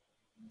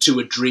to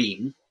a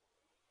dream.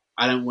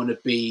 I don't want to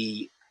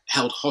be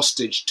held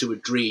hostage to a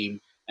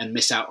dream and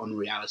miss out on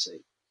reality.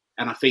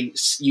 And I think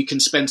you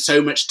can spend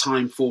so much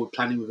time forward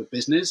planning with a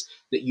business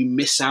that you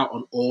miss out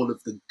on all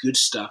of the good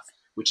stuff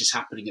which is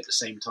happening at the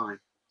same time.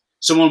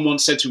 Someone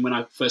once said to me when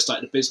I first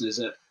started the business,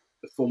 a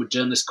former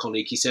journalist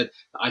colleague, he said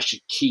that I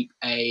should keep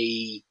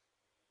a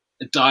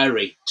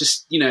diary,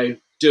 just, do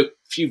a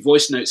few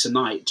voice notes a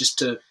night just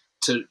to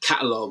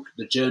catalogue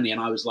the journey. And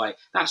I was like,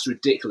 that's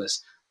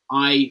ridiculous.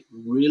 I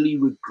really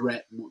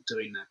regret not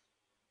doing that.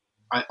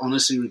 I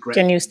honestly regret.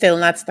 Can you still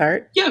not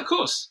start? Yeah, of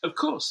course.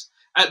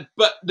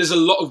 But there's a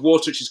lot of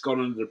water which has gone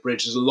under the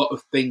bridge. There's a lot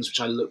of things which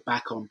I look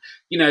back on,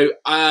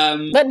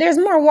 But there's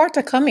more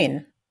water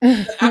coming.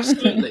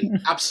 Absolutely.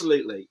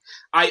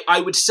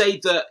 I would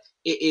say that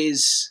it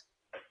is.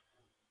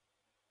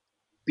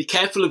 Be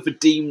careful of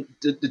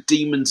the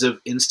demons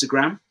of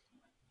Instagram,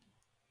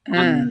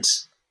 and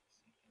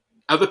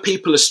other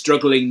people are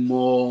struggling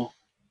more,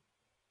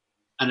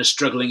 and are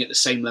struggling at the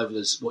same level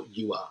as what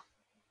you are.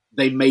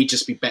 They may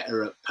just be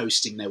better at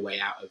posting their way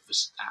out of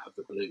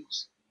the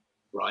blues,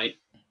 right?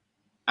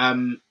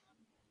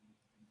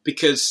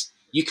 Because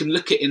you can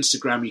look at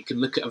Instagram, you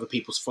can look at other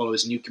people's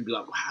followers, and you can be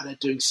like, wow, they're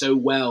doing so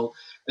well.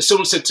 As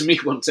someone said to me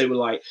once, they were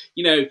like,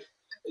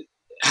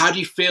 how do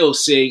you feel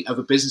seeing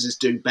other businesses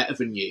doing better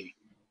than you?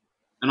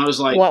 And I was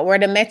like, what were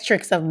the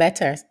metrics of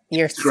better?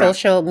 Your Instagram.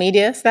 social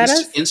media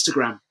status?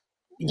 Instagram.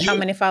 How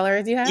many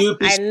followers you have? you'd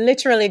be- I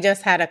literally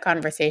just had a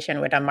conversation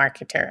with a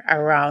marketer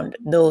around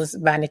those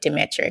vanity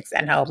metrics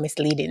and how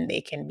misleading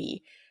they can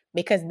be,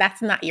 because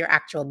that's not your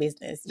actual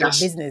business. Your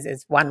business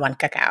is one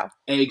cacao.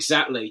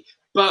 Exactly.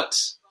 But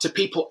to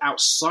people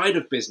outside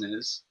of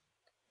business,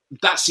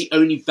 that's the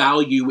only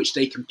value which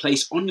they can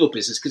place on your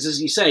business, because,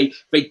 as you say,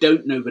 they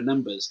don't know the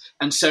numbers.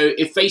 And so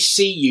if they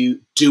see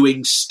you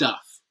doing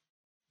stuff,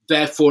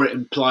 therefore it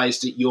implies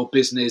that your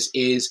business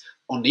is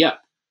on the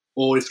up.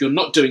 Or if you're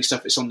not doing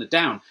stuff, it's on the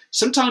down.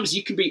 Sometimes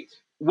you can be...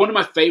 One of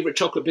my favorite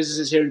chocolate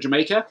businesses here in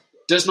Jamaica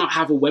does not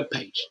have a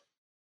webpage.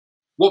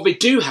 What they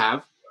do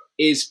have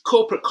is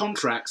corporate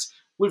contracts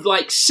with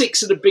like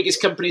 6 of the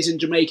biggest companies in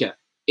Jamaica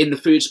in the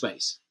food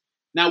space.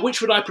 Now,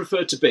 which would I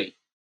prefer to be?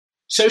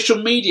 Social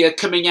media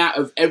coming out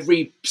of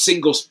every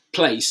single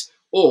place,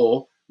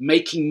 or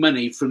making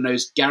money from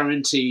those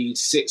guaranteed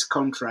 6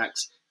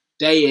 contracts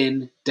day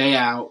in, day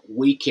out,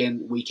 week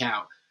in, week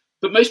out.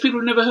 But most people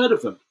have never heard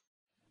of them.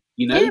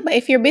 You know? Yeah, but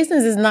if your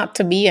business is not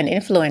to be an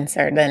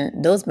influencer,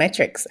 then those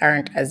metrics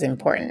aren't as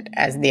important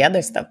as the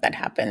other stuff that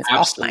happens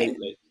offline.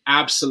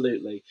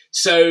 Absolutely.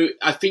 So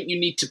I think you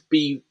need to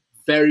be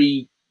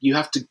you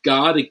have to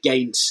guard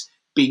against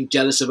being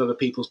jealous of other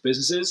people's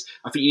businesses.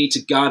 I think you need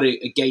to guard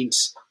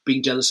against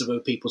being jealous of other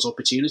people's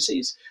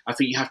opportunities. I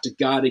think you have to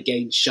guard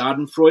against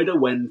schadenfreude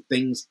when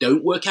things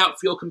don't work out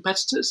for your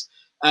competitors,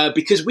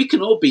 because we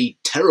can all be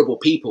terrible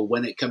people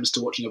when it comes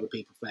to watching other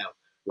people fail,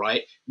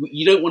 right?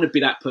 You don't want to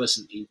be that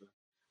person either.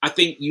 I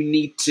think you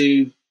need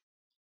to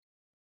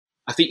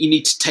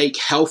take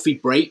healthy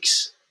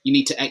breaks. You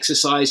need to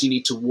exercise. You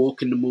need to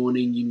walk in the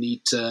morning. You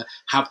need to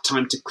have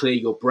time to clear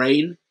your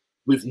brain,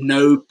 with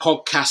no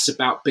podcasts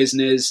about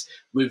business,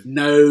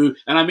 and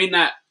I mean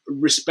that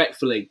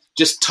respectfully,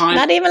 just time.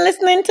 Not even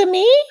listening to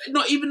me?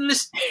 Not even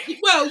listening.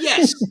 Well,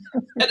 yes,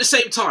 at the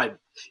same time.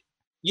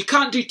 You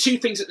can't do 2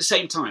 things at the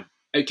same time,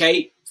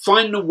 okay?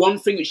 Find the one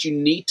thing that you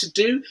need to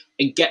do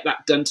and get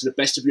that done to the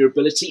best of your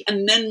ability,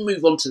 and then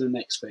move on to the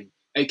next thing,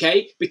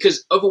 okay?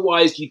 Because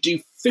otherwise you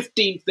do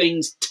 15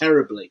 things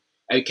terribly,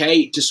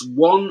 okay? Just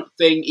one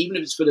thing, even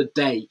if it's for the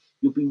day,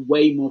 you'll be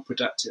way more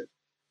productive.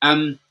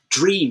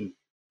 Dream.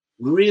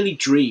 Really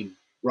dream,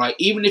 right?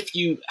 Even if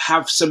you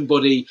have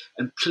somebody,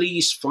 and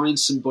please find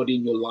somebody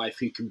in your life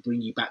who can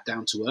bring you back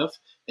down to earth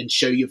and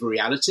show you the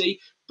reality,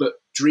 but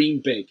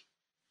dream big,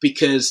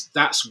 because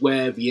that's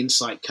where the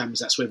insight comes,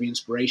 that's where the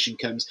inspiration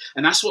comes,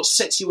 and that's what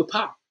sets you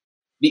apart.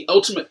 The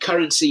ultimate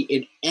currency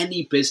in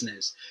any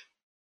business,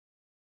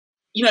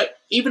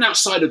 even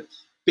outside of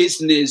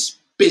business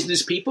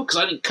people, because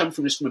I didn't come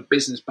from this from a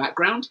business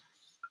background,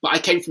 but I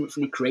came from it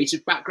from a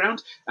creative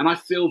background, and I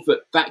feel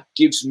that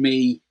gives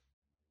me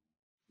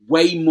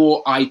way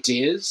more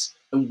ideas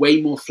and way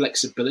more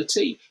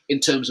flexibility in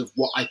terms of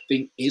what I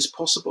think is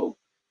possible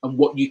and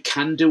what you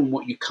can do and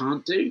what you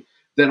can't do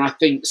than I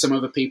think some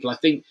other people. I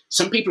think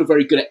some people are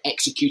very good at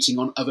executing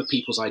on other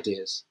people's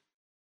ideas,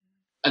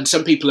 and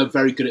some people are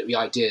very good at the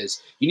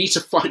ideas. You need to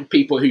find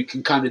people who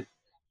can kind of,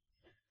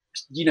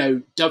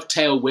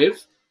 dovetail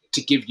with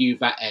to give you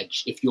that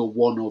edge if you're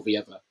one or the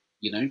other,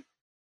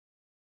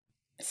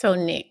 So,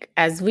 Nick,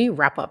 as we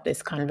wrap up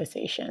this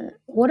conversation,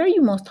 what are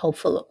you most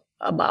hopeful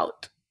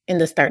about in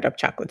the startup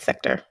chocolate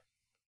sector?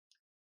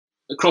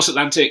 The Cross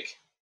Atlantic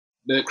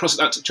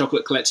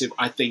Chocolate Collective,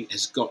 I think,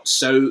 has got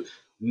so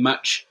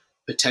much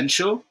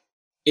potential.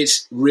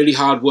 It's really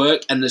hard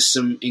work, and there's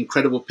some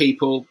incredible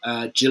people,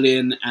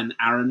 Gillian and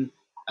Aaron,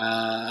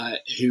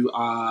 who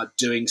are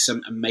doing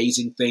some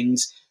amazing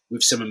things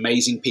with some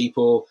amazing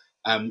people,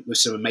 with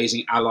some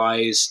amazing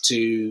allies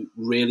to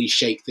really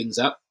shake things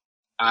up.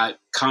 I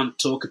can't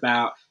talk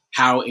about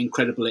how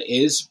incredible it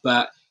is,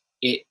 but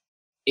it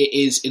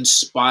is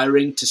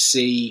inspiring to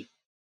see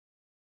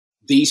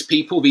these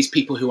people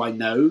who I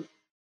know,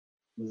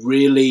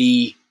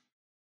 really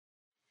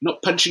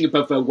not punching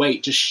above their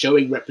weight, just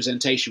showing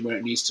representation where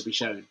it needs to be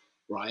shown,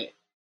 right?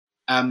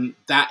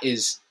 That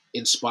is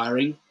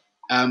inspiring.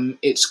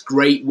 It's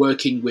great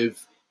working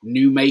with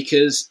new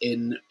makers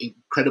in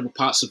incredible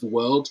parts of the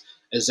world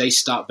as they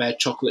start their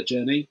chocolate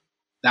journey.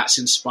 That's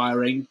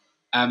inspiring.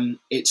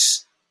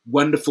 It's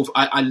wonderful.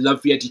 I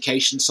love the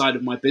education side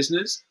of my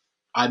business.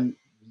 I'm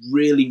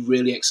really,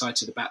 really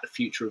excited about the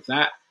future of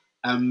that,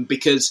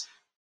 because,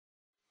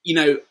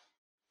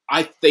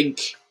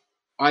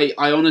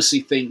 I honestly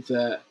think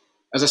that,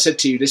 as I said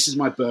to you, this is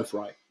my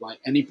birthright. Like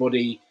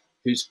anybody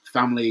whose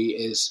family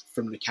is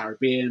from the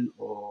Caribbean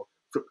or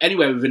from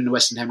anywhere within the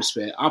Western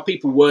Hemisphere, our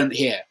people weren't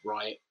here,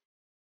 right?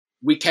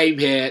 We came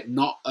here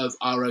not of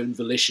our own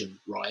volition,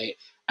 right?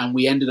 And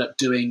we ended up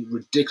doing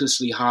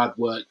ridiculously hard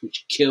work,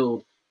 which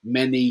killed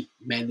many,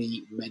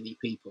 many, many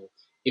people.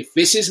 If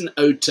this is an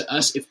ode to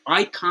us, if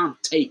I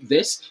can't take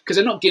this, because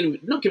they're not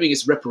giving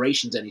us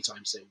reparations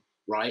anytime soon,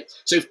 right?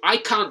 So if I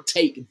can't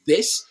take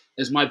this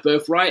as my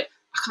birthright,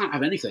 I can't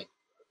have anything,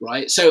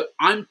 right? So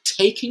I'm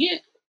taking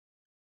it.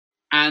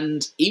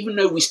 And even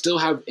though we still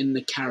have in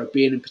the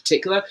Caribbean in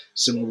particular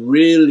some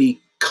really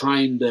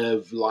kind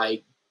of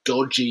like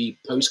dodgy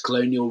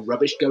post-colonial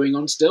rubbish going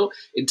on still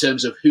in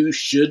terms of who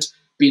should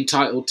be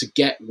entitled to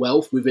get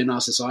wealth within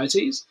our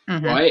societies,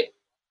 right?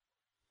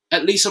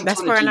 At least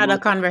that's for another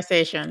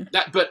conversation.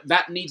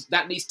 That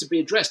needs to be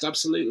addressed,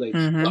 absolutely.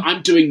 But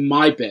I'm doing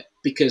my bit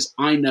because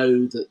I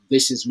know that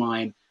this is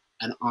mine,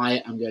 and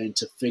I am going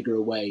to figure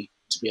a way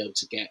to be able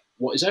to get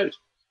what is owed.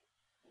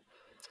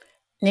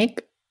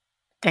 Nick,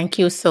 thank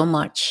you so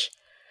much.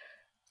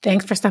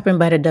 Thanks for stopping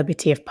by the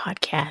WTF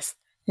podcast.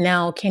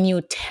 Now, can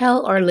you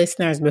tell our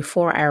listeners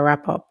before I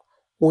wrap up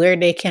where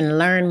they can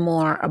learn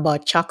more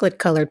about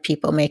chocolate-colored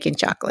people making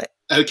chocolate?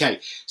 Okay,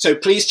 so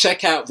please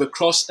check out the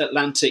Cross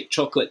Atlantic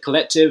Chocolate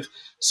Collective,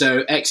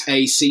 so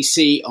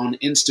XACC on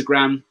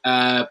Instagram.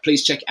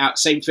 Please check it out.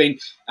 Same thing,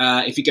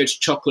 if you go to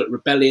Chocolate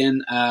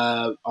Rebellion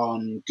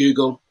on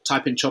Google,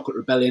 type in Chocolate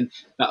Rebellion,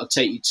 that'll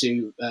take you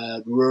to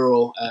a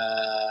rural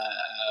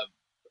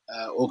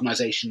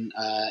organization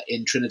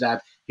in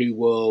Trinidad who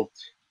will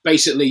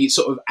basically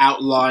sort of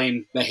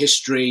outline the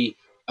history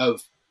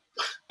of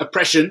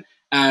oppression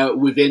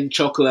within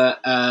chocolate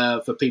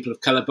for people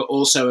of color, but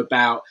also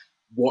about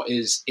what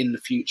is in the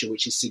future,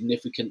 which is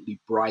significantly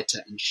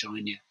brighter and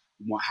shinier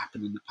than what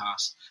happened in the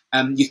past.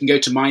 You can go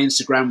to my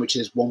Instagram, which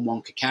is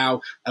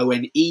 11cacao,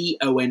 ONECACAO,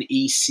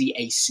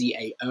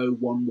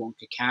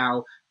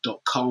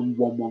 11cacao.com,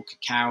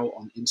 11cacao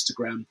on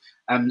Instagram.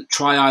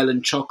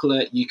 Tri-Island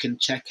Chocolate, you can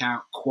check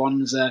out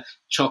Kwanzaa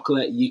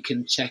Chocolate, you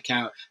can check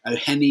out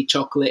Oheni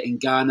Chocolate in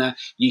Ghana,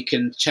 you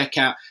can check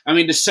out,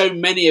 there's so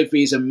many of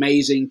these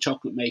amazing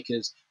chocolate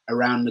makers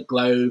around the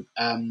globe,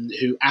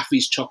 who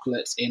Affy's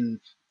Chocolates in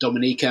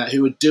Dominica,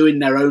 who are doing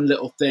their own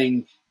little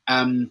thing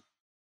to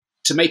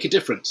make a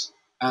difference,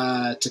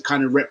 to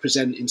kind of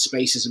represent in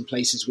spaces and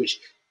places which,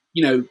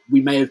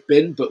 we may have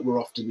been, but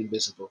we're often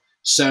invisible.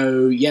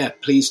 So, yeah,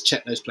 please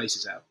check those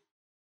places out.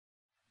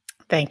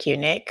 Thank you,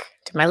 Nick.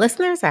 To my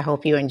listeners, I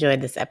hope you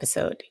enjoyed this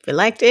episode. If you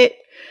liked it,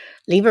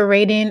 leave a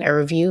rating, a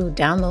review,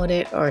 download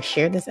it, or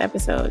share this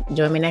episode.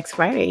 Join me next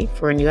Friday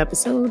for a new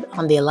episode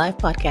on the Alive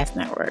Podcast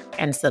Network,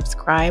 and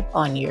subscribe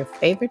on your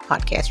favorite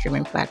podcast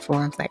streaming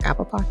platforms like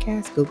Apple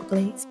Podcasts, Google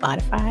Play,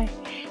 Spotify,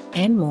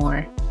 and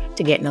more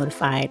to get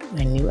notified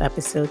when new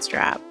episodes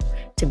drop.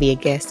 To be a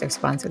guest or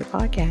sponsor the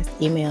podcast,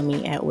 email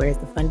me at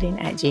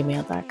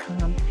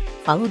where'sthefunding@gmail.com.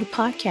 Follow the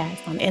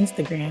podcast on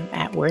Instagram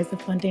at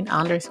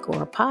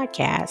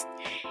where'sthefunding_podcast.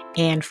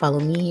 And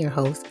follow me, your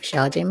host,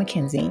 Michelle J.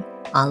 McKenzie,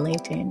 on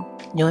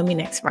LinkedIn. Join me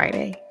next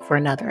Friday for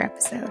another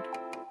episode.